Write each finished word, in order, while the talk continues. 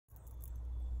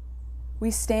We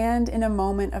stand in a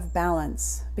moment of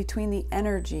balance between the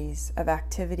energies of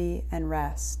activity and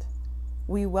rest.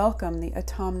 We welcome the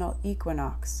autumnal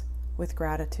equinox with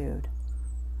gratitude.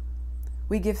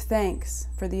 We give thanks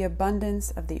for the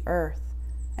abundance of the earth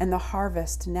and the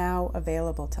harvest now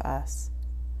available to us.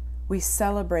 We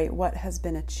celebrate what has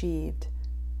been achieved,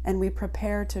 and we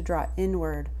prepare to draw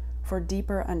inward for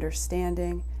deeper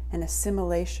understanding and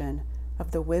assimilation of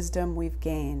the wisdom we've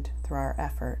gained through our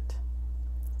effort.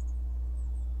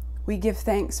 We give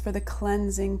thanks for the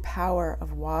cleansing power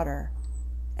of water,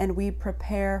 and we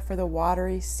prepare for the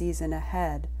watery season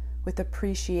ahead with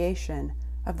appreciation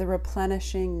of the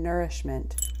replenishing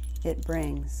nourishment it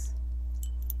brings.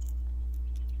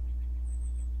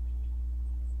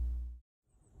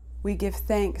 We give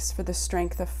thanks for the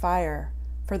strength of fire,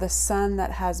 for the sun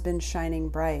that has been shining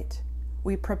bright.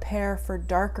 We prepare for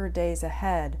darker days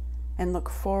ahead and look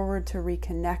forward to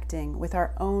reconnecting with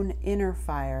our own inner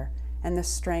fire and the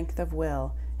strength of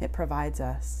will it provides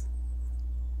us.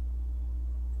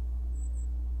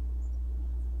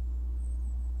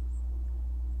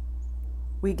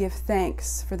 We give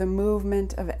thanks for the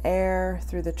movement of air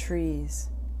through the trees.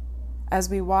 As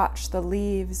we watch the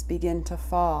leaves begin to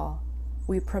fall,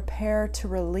 we prepare to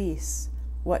release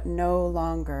what no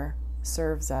longer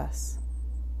serves us.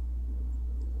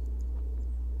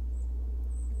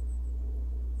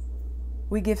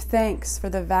 We give thanks for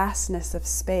the vastness of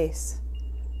space,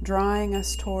 drawing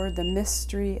us toward the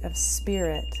mystery of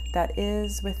spirit that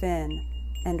is within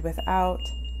and without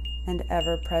and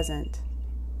ever present.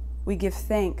 We give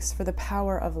thanks for the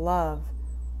power of love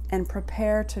and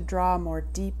prepare to draw more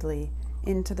deeply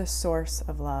into the source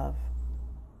of love.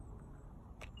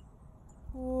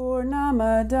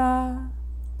 Purnamadah,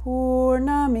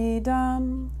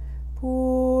 Purnamidam,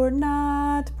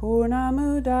 Purnat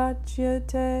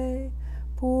Purnamudachyate,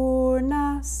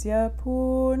 Purnasya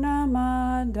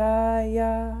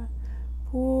Purnamadaya,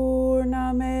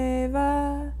 Purnameva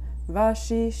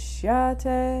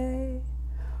Vashishyate.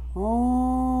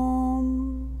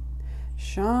 Om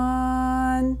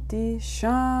Shanti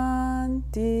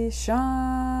Shanti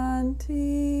Shanti.